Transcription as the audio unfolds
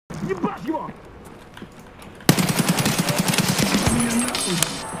I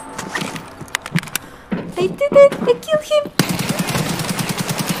did it! I killed him!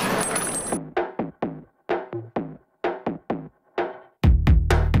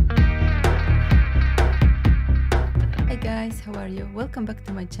 Hi guys, how are you? Welcome back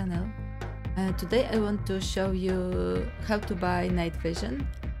to my channel. Today I want to show you how to buy night vision.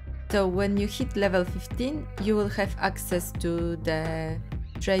 So when you hit level 15, you will have access to the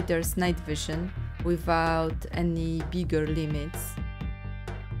trader's night vision without any bigger limits.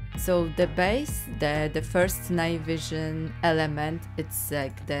 So the base, the first night vision element, it's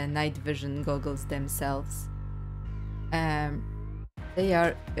like the night vision goggles themselves. They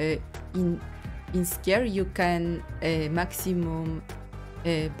are in scare. You can maximum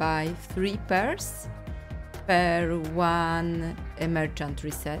buy 3 pairs per 1 merchant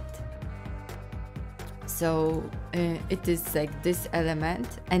reset. So it is like this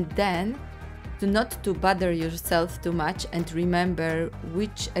element, and then not to bother yourself too much and remember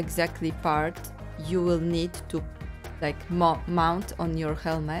which exactly part you will need to like mount on your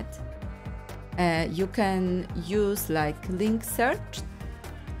helmet. You can use like link search,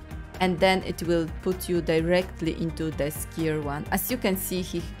 and then it will put you directly into the skier one. As you can see,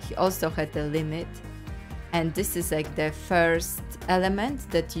 he also had a limit, and this is like the first element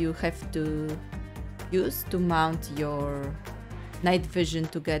that you have to use to mount your night vision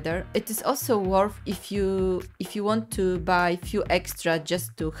together. It is also worth if you want to buy few extra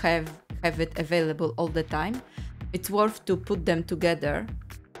just to have it available all the time. It's worth to put them together,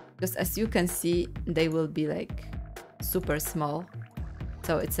 because as you can see, they will be like super small.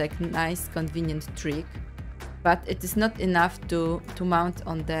 So it's like nice convenient trick, but it is not enough to mount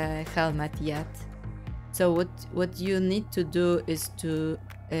on the helmet yet. So what you need to do is to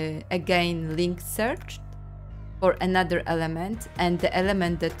again link search for another element, and the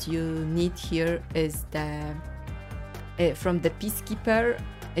element that you need here is the from the Peacekeeper.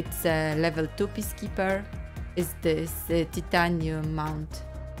 It's a level 2 Peacekeeper, is this titanium mount.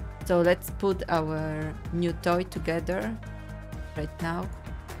 So let's put our new toy together right now,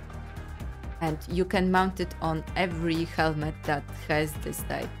 and you can mount it on every helmet that has this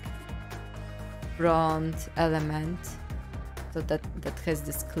like front element. So that has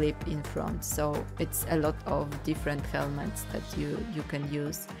this clip in front. So it's a lot of different helmets that you can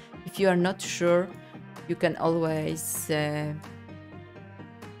use. If you are not sure, you can always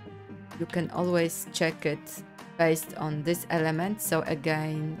check it based on this element. So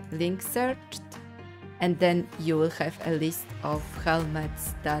again, link searched, and then you will have a list of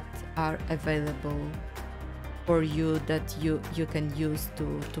helmets that are available for you that you can use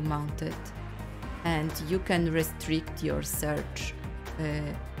to mount it. And you can restrict your search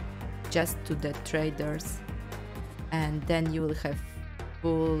just to the traders, and then you will have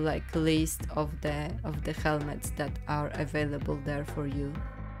full like list of the helmets that are available there for you.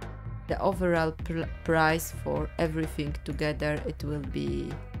 The overall price for everything together, it will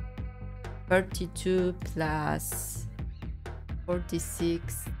be 32 plus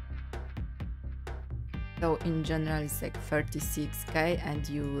 46. So in general it's like 36k, and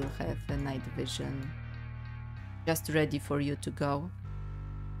you will have a night vision just ready for you to go.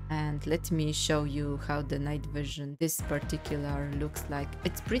 And let me show you how the night vision, this particular, looks like.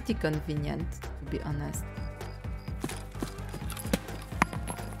 It's pretty convenient, to be honest.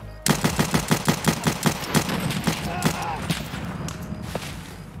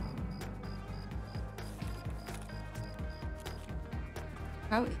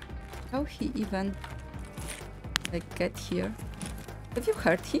 How he even like get here? Have you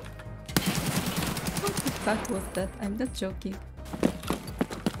heard him? What the fuck was that? I'm not joking.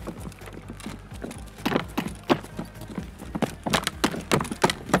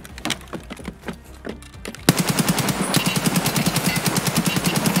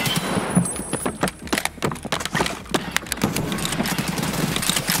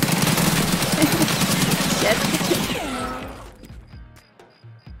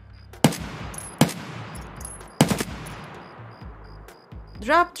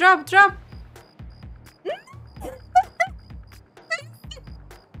 Drop, drop, drop!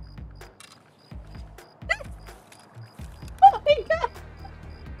 Oh my god!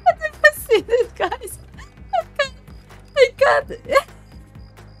 I've never seen it, guys! I can't!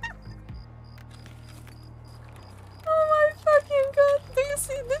 Oh my fucking god! Do you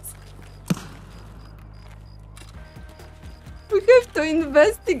see this? We have to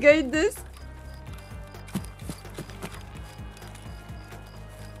investigate this!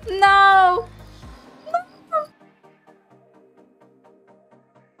 No!